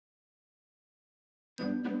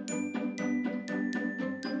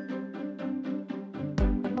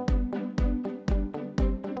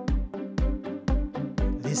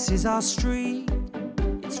This is our street,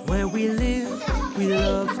 it's where we live. We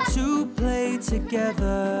love to play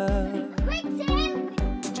together. Quick, Tim!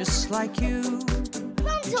 Just like you,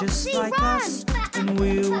 Run, you're just Topsy, like run. us, and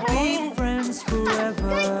we'll be friends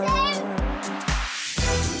forever.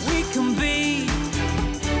 We can be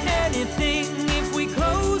anything if we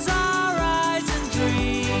close our eyes and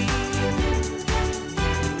dream.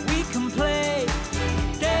 We can play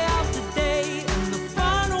day after day, and the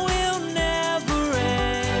fun will never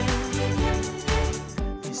end.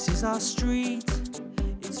 This is our street,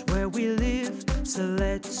 it's where we live, so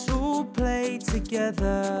let's all play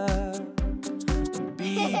together.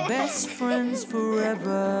 Be best friends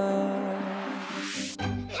forever.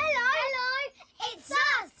 It's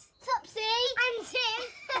us, Topsy and Tim.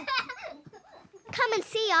 Come and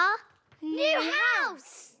see our new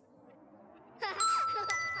house.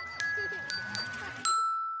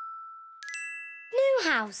 New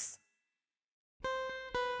house.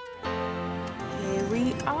 Here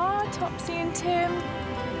we are, Topsy and Tim.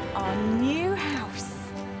 Our new house.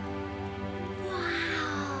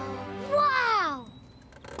 Wow!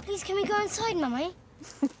 Please, can we go inside, Mummy?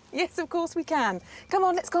 Yes, of course we can. Come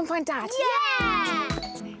on, let's go and find Dad. Yeah!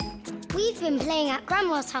 We've been playing at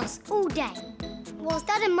Grandma's house all day, whilst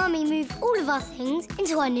Dad and Mummy moved all of our things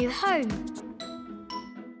into our new home.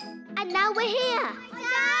 And now we're here.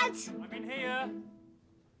 Hi, Dad! I'm in here.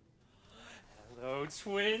 Hello,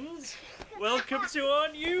 twins. Welcome to our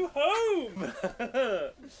new home.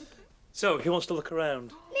 So, who wants to look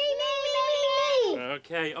around? Me!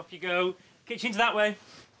 Okay, off you go. Kitchen's that way.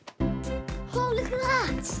 Oh, look at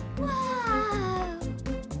that! Wow!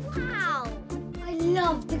 Wow! I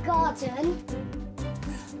love the garden.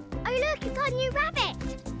 Oh, look, it's our new rabbit.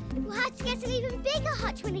 We'll have to get an even bigger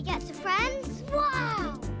hutch when he gets to friends.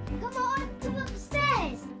 Wow! Come on, come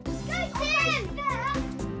upstairs. Go, Tim!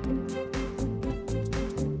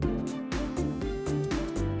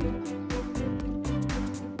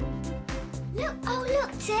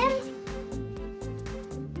 Look, Tim.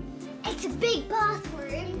 It's a big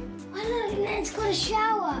bathroom. Oh, look, and it's got a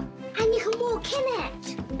shower. And you can walk in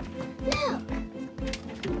it. Look.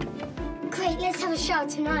 Great, let's have a shower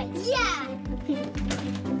tonight. Yeah!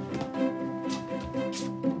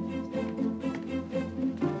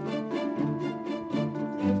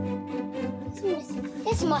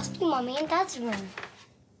 This must be Mummy and Dad's room.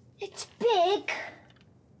 It's big.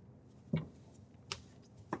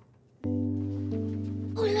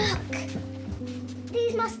 Oh, look.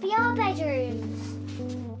 These must be our bedrooms.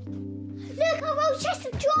 Look, our old chest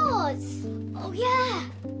of drawers. Oh, yeah.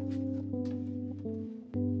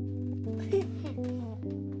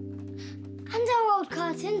 And our old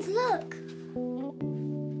curtains, look.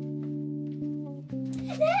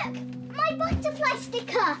 Look, my butterfly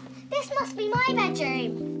sticker. This must be my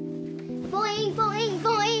bedroom. Boing, boing,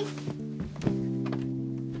 boing.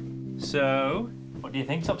 So, what do you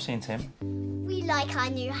think, Topsy and Tim? We like our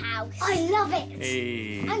new house. I love it.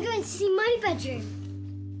 Hey. I'm going to see my bedroom.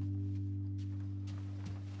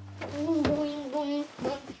 Boing, boing, boing,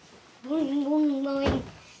 boing, boing, boing, boing.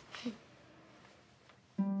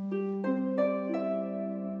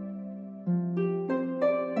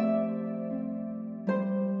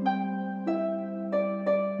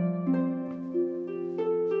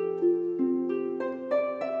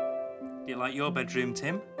 Do you like your bedroom,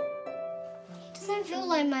 Tim? It doesn't feel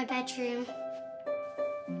like my bedroom.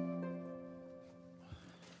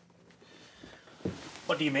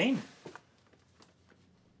 What do you mean?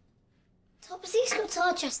 Topsy's got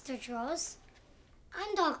our chest of drawers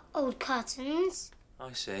and our old curtains.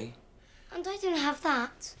 I see. And I don't have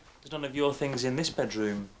that. There's none of your things in this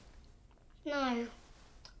bedroom. No.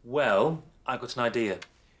 Well, I've got an idea.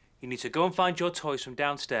 You need to go and find your toys from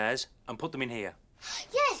downstairs and put them in here.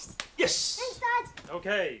 Yes! Yes! Thanks, Dad.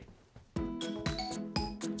 Okay.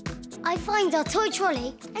 I find our toy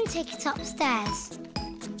trolley and take it upstairs.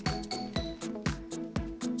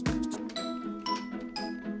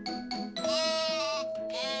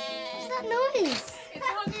 What's that noise? It's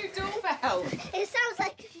our new doorbell. It sounds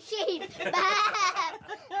like a sheep.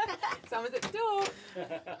 Someone's at the door.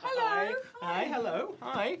 Hello. Hi, hello.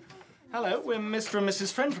 Hi. Hello, we're Mr. and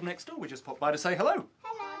Mrs. Friend from next door. We just popped by to say hello.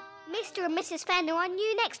 Hello. Mr. and Mrs. Fenn are our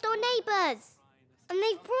new next-door neighbours. And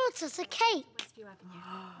they've brought us a cake.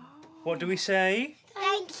 What do we say?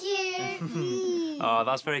 Thank you. Oh,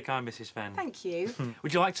 that's very kind, Mrs. Fenn. Thank you.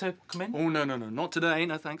 Would you like to come in? Oh, no, not today.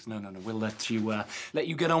 No, thanks. No. We'll let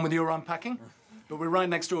you get on with your unpacking. But we're right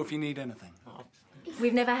next door if you need anything.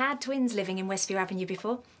 We've never had twins living in Westview Avenue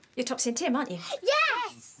before. You're Topsy and Tim, aren't you?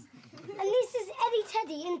 Yes! And this is Eddie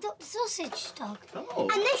Teddy and Dr. Sausage Dog. Oh.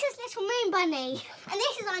 And this is Little Moon Bunny. And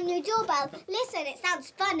this is our new doorbell. Listen, it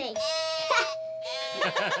sounds funny.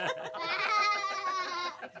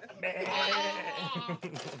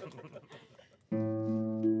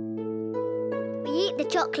 We eat the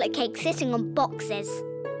chocolate cake sitting on boxes,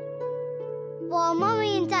 while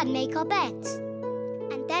Mummy and Dad make our beds.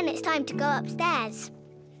 And then it's time to go upstairs.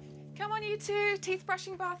 Come on, you two. Teeth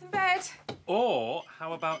brushing, bath and bed. Or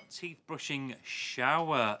how about teeth brushing,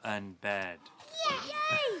 shower and bed?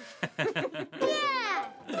 Yay! Yeah!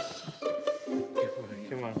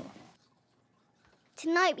 Come on.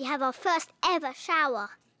 Tonight we have our first ever shower.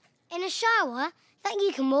 In a shower that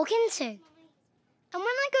you can walk into. And when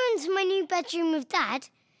I go into my new bedroom with Dad,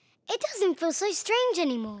 it doesn't feel so strange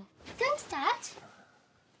anymore. Thanks, Dad.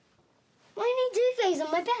 Why don't you do things on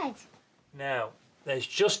my bed? Now, there's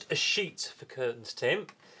just a sheet for curtains, Tim.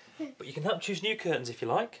 But you can help choose new curtains if you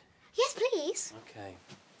like. Yes, please. Okay.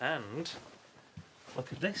 And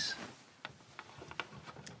look at this.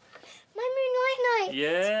 My moonlight night.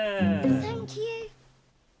 Yeah. Thank you.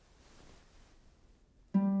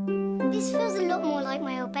 This feels a lot more like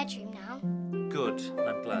my old bedroom now. Good.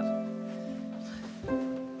 I'm glad.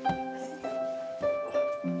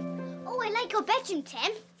 Oh, I like your bedroom,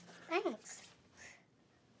 Tim. Thanks.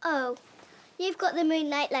 Oh, you've got the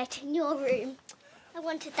moonlight light in your room. I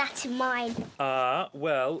wanted that in mine.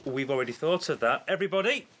 Well, we've already thought of that.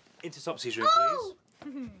 Everybody, into Topsy's room, Oh!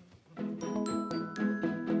 please.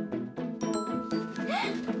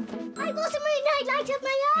 I got a moonlight light of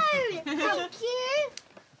my own! Thank you!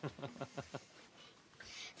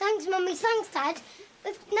 Thanks, Mummy. Thanks, Dad.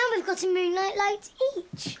 Now we've got a moonlight light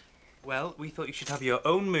each. Well, we thought you should have your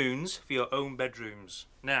own moons for your own bedrooms.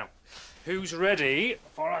 Now, who's ready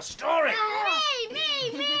for a story?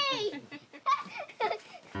 Me!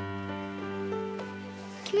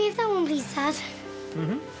 Can we have that one, please, Dad?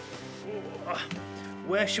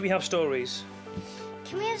 Where should we have stories?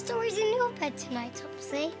 Can we have stories in your bed tonight,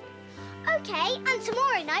 Topsy? OK, and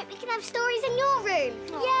tomorrow night we can have stories in your room.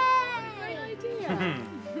 Yay! Great idea.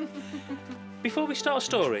 Before we start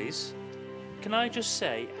stories, can I just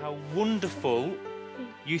say how wonderful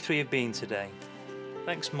you three have been today?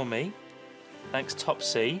 Thanks, Mummy. Thanks,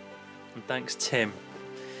 Topsy. And thanks, Tim.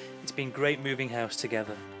 It's been great moving house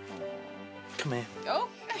together. Come here. Oh.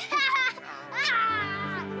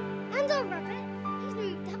 And our rabbit. He's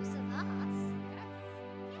moved house with us. Yes.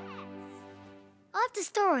 After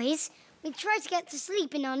stories, we try to get to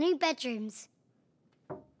sleep in our new bedrooms.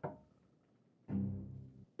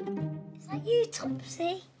 Is that you,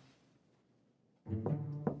 Topsy?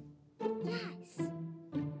 Yes.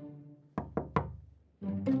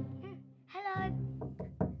 Hello.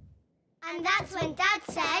 And that's when Dad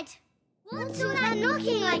said, "What's all that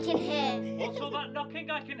knocking I can hear?" What's all that knocking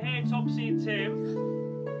I can hear, Topsy and Tim?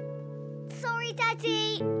 Sorry,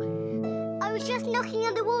 Daddy. I was just knocking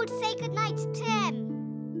on the wall to say goodnight to Tim.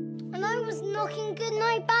 And I was knocking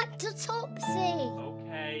goodnight back to Topsy.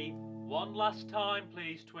 OK, one last time,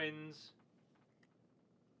 please, twins.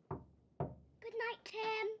 Good night,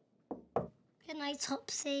 Tim. Good night,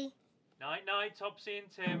 Topsy. Night-night, Topsy and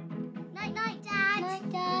Tim. Night-night, Dad. Night,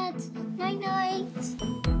 Dad. Night-night.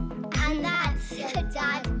 And that's,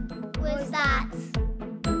 Dad, was that.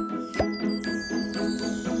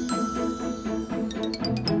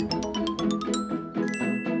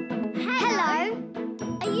 Hello.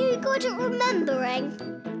 Are you good at remembering?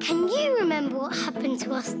 Can you remember what happened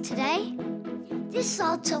to us today? This is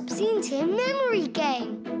our Topsy and Tim memory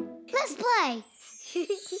game. Let's play.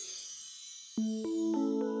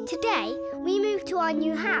 Today, we moved to our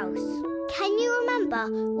new house. Can you remember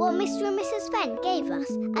what Mr. and Mrs. Fenn gave us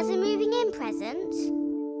as a moving-in present?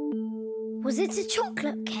 Was it a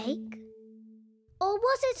chocolate cake? Or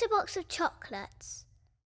was it a box of chocolates?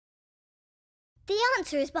 The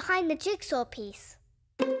answer is behind the jigsaw piece.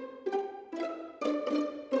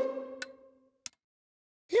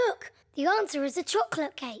 Look, the answer is a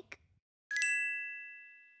chocolate cake.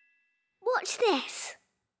 Watch this.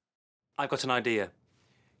 I've got an idea.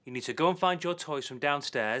 You need to go and find your toys from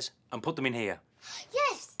downstairs and put them in here.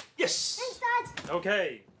 Yes! Yes! Thanks, Dad.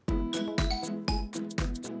 OK.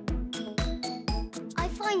 I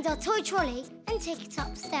find our toy trolley and take it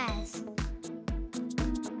upstairs.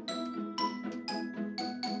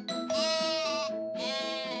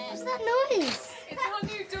 What's that noise? It's our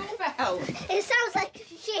new doorbell. It sounds like a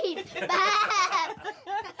sheep.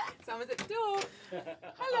 Someone's at the door.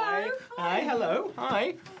 Hello. Hi, hello,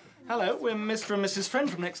 hi. Hello, we're Mr. and Mrs. Friend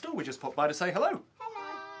from next door. We just popped by to say hello.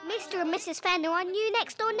 Hello. Mr. and Mrs. Fenn are our new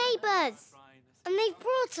next-door neighbours. And they've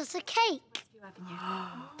brought us a cake.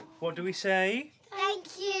 What do we say?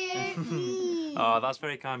 Thank you. Oh, that's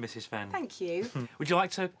very kind, Mrs. Fenn. Thank you. Would you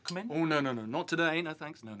like to come in? Oh, no, not today. No,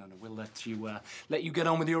 thanks. No. We'll let you get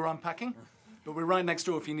on with your unpacking. But we're right next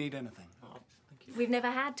door if you need anything. Oh, thank you. We've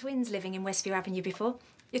never had twins living in Westview Avenue before.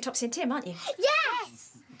 You're Topsy and Tim, aren't you?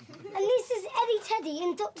 Yes! And this is Eddie Teddy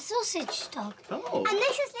and Dr. Sausage Dog. Oh. And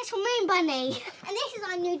this is Little Moon Bunny. And this is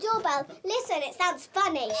our new doorbell. Listen, it sounds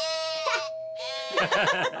funny.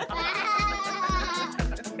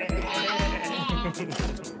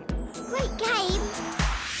 Great game.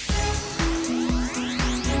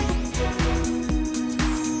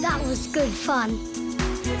 That was good fun.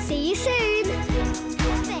 See you soon.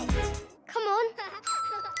 Perfect. Come on.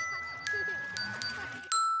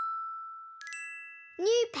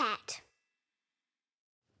 New pet.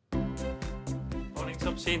 Morning,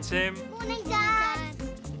 Topsy and Tim. Morning, Dad.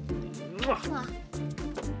 Mwah.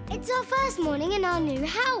 It's our first morning in our new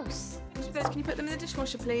house. Can you put them in the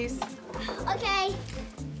dishwasher, please? Okay.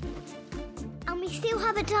 And we still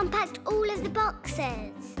haven't unpacked all of the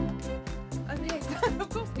boxes. Oh, yes. Of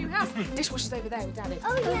course, new house. Dishwasher's over there with Daddy.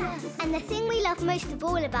 Oh, yeah. And the thing we love most of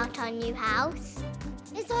all about our new house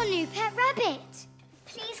is our new pet rabbit.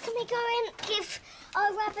 Please, can we go and give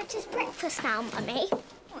our rabbit his breakfast now, Mummy?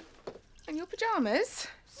 What? In your pyjamas?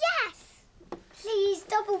 Yes! Please,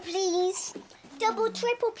 double, please. Double,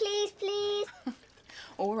 triple, please, please.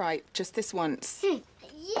 All right, just this once. Yay!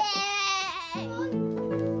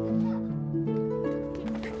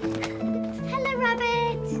 Hello,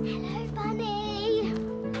 Rabbit. Hello, Bunny.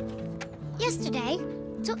 Yesterday,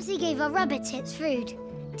 Topsy gave our rabbit its food.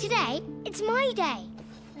 Today, it's my day.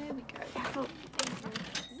 There we go.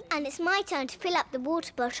 And it's my turn to fill up the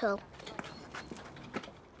water bottle.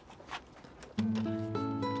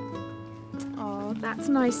 Oh, that's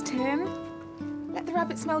nice, Tim. Let the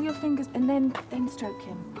rabbit smell your fingers and then stroke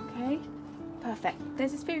him, okay? Perfect.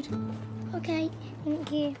 There's his food. Okay,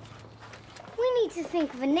 thank you. We need to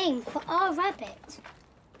think of a name for our rabbit.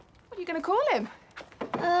 What are you going to call him?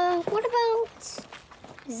 What about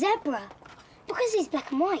Zebra? Because he's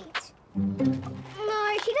black and white.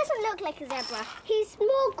 No, he doesn't look like a zebra. He's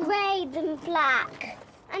more grey than black.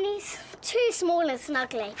 And he's too small and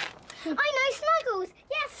snuggly. I know, Snuggles!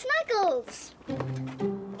 Yes, Snuggles!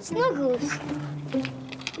 Snuggles?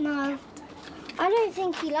 No, I don't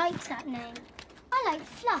think he likes that name. I like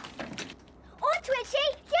Fluff. Or Twitchy!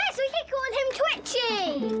 Yes, we can call him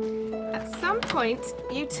Twitchy! At some point,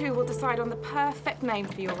 you two will decide on the perfect name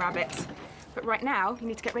for your rabbit. But right now, you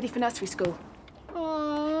need to get ready for nursery school.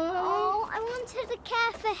 Oh, I wanted to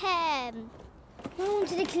care for him. I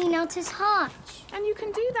wanted to clean out his hutch. And you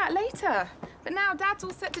can do that later. But now Dad's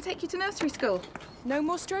all set to take you to nursery school. No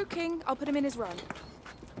more stroking. I'll put him in his run.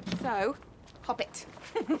 So, hop it.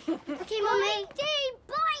 Okay, Mummy. Dean,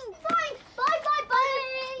 boing, boing. Bye, bye, bye.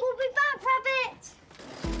 We'll be back, Rabbit.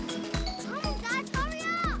 Come on, Dad, hurry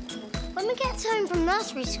up. When we get home from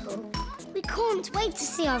nursery school, we can't wait to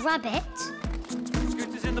see our rabbit.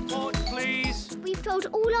 Scooters in the porch, please. We've told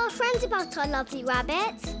all our friends about our lovely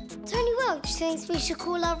rabbit. Tony Welch thinks we should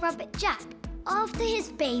call our rabbit Jack after his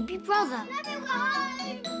baby brother.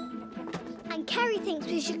 And Kerry thinks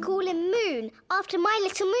we should call him Moon after My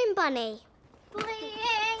Little Moon Bunny.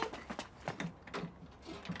 Boing.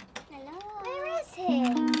 Hello. Where is he?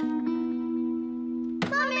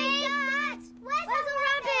 Mummy! Dad! Where's our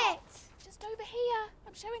rabbit? Just over here.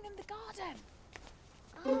 I'm showing him the garden.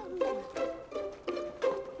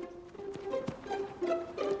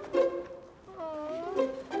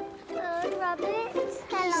 Hello, rabbit.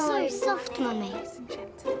 Hello. So soft, Mummy. Nice and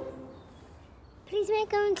gentle. Please may I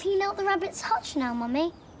go and clean out the rabbit's hutch now,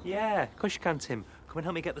 Mummy? Yeah, of course you can, Tim. Come and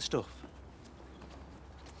help me get the stuff.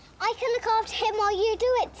 I can look after him while you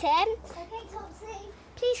do it, Tim. Okay, Topsy.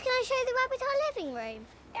 Please, can I show the rabbit our living room?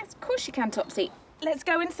 Yes, of course you can, Topsy. Let's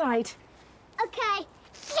go inside. Okay.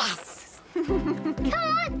 Yes! Come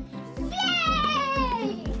on!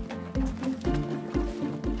 Yay!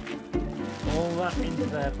 All that into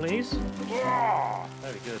there, please.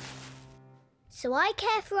 Very good. So I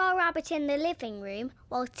care for our rabbit in the living room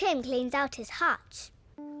while Tim cleans out his hutch.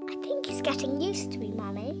 I think he's getting used to me,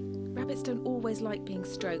 Mummy. Rabbits don't always like being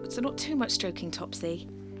stroked, so not too much stroking, Topsy.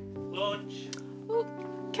 Lunch. Oh,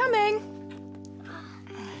 coming.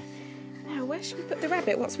 Now, where should we put the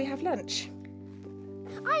rabbit once we have lunch?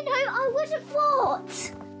 I know, I would have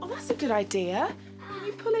thought. Oh, that's a good idea. Can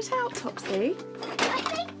you pull it out, Topsy? I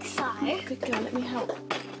think so. Good girl, let me help.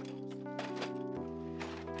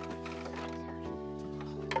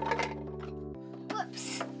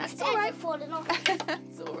 Whoops. That's all right. Falling off.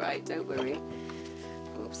 It's all right, don't worry.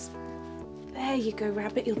 Oops. There you go,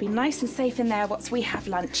 Rabbit. You'll be nice and safe in there once we have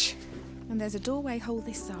lunch. And there's a doorway hole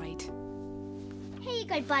this side. Here you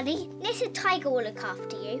go, Bunny. Little Tiger will look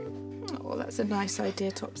after you. Oh, that's a nice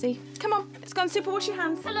idea, Topsy. Come on, let's go and superwash your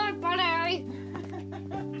hands. Hello, Bunny.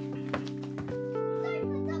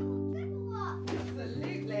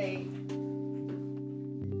 Absolutely.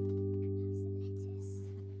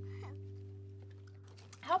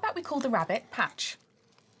 How about we call the rabbit Patch?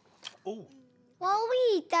 Oh. While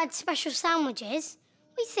we eat Dad's special sandwiches,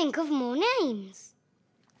 we think of more names.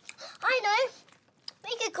 I know.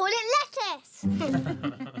 We could call it lettuce.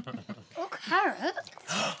 Or carrot.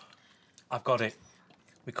 I've got it.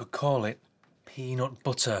 We could call it peanut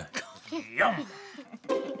butter. Yum!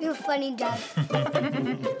 You're funny, Dad.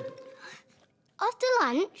 After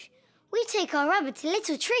lunch, we take our rabbit a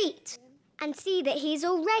little treat and see that he's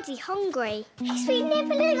already hungry. He's been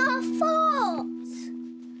nibbling our foot.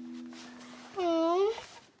 Aww.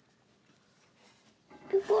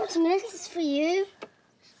 We brought some lettuce for you.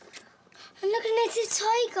 And look at little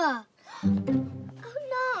tiger. Oh,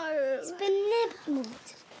 no. He's been nibbled.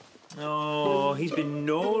 Oh, he's been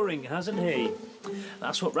gnawing, hasn't he?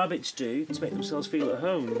 That's what rabbits do to make themselves feel at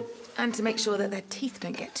home. And to make sure that their teeth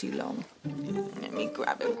don't get too long. Let me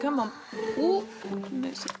grab him. Come on. Oh,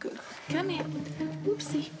 no, so good. Come here.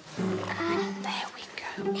 Oopsie. There we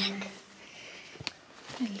go.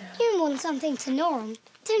 Hello. You want something to gnaw on,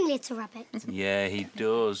 don't you, little rabbit? Yeah, he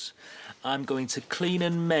does. I'm going to clean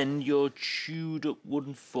and mend your chewed-up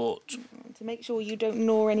wooden foot. To make sure you don't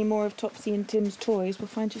gnaw any more of Topsy and Tim's toys, we'll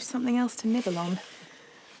find you something else to nibble on.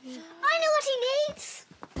 I know what he needs.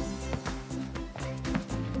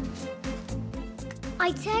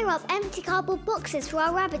 I tear up empty cardboard boxes for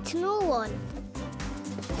our rabbit to gnaw on.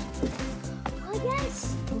 Oh,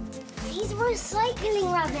 yes. He's a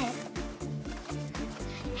recycling rabbit.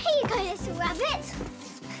 Here you go, little rabbit.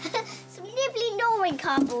 Some nibbly gnawing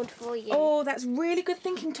cardboard for you. Oh, that's really good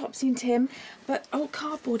thinking, Topsy and Tim. But old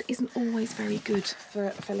cardboard isn't always very good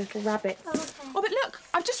for little rabbits. Okay. Oh, but look,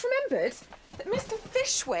 I've just remembered that Mr.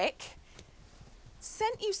 Fishwick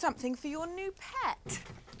sent you something for your new pet.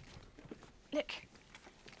 Look.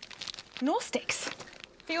 Gnaw sticks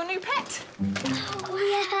for your new pet. Oh,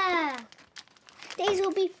 yeah. These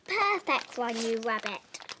will be perfect for our new rabbit.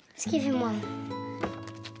 Let's give him one.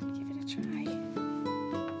 Give it a try.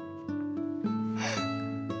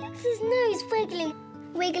 Look at his nose wiggling.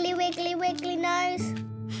 Wiggly, wiggly, wiggly nose.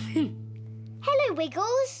 Hello,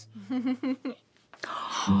 Wiggles.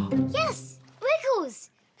 Yes, Wiggles.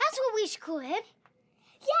 That's what we should call him.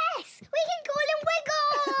 Yes, we can call him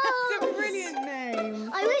Wiggles. That's a brilliant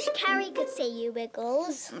name. I wish Carrie could see you,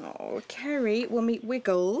 Wiggles. Oh, Kerry will meet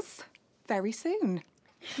Wiggles very soon.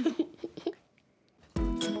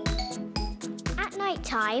 At night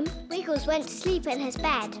time, Wiggles went to sleep in his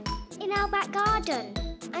bed in our back garden.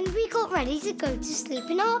 And we got ready to go to sleep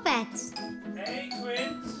in our beds. Hey,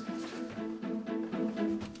 Quint.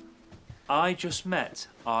 I just met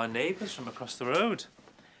our neighbours from across the road.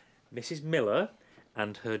 Mrs. Miller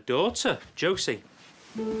and her daughter, Josie.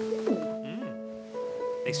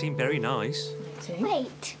 They seem very nice.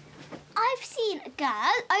 Wait, I've seen a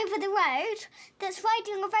girl over the road that's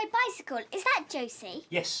riding a red bicycle. Is that Josie?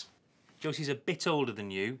 Yes. Josie's a bit older than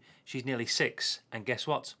you. She's nearly 6. And guess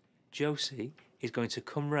what? Josie is going to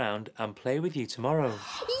come round and play with you tomorrow.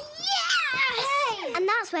 Yes! And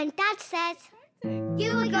that's when Dad says,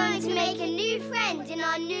 you are going to make a new friend in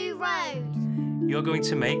our new road. You're going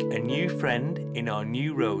to make a new friend in our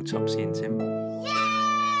new road, Topsy and Tim.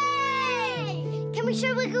 Yay! Can we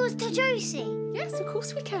show Wiggles to Josie? Yes, of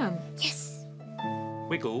course we can. Yes.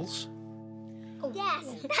 Wiggles? Oh, yes,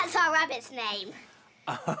 that's our rabbit's name.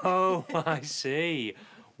 Oh, I see.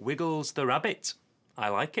 Wiggles the rabbit. I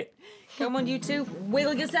like it. Come on, you two.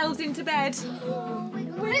 Wiggle yourselves into bed.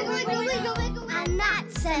 Wiggle, wiggle, wiggle, wiggle, wiggle. And that,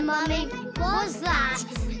 said Mummy, was that.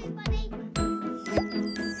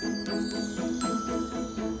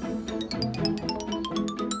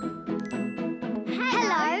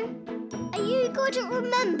 Hello. Are you good at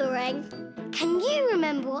remembering? Can you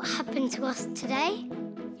remember what happened to us today?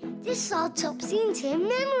 This is our Topsy and Tim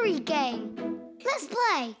memory game. Let's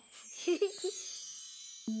play.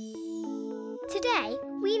 Today,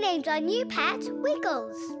 we named our new pet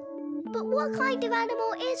Wiggles. But what kind of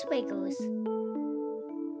animal is Wiggles?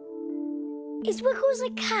 Is Wiggles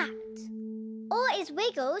a cat? Or is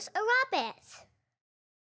Wiggles a rabbit?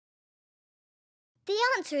 The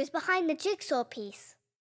answer is behind the jigsaw piece.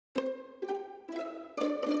 Look,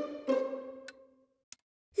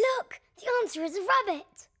 the answer is a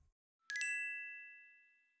rabbit.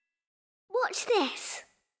 Watch this.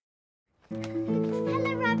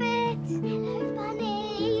 Hello, rabbit. Hello,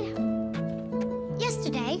 bunny.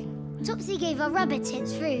 Yesterday, Topsy gave our rabbit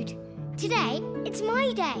its food. Today, it's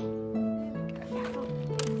my day.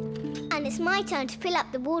 It's my turn to fill up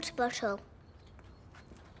the water bottle.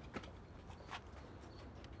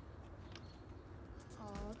 Oh,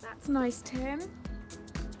 that's nice, Tim.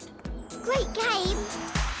 Great game.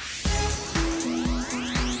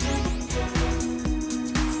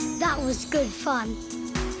 That was good fun.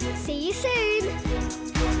 See you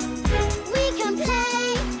soon.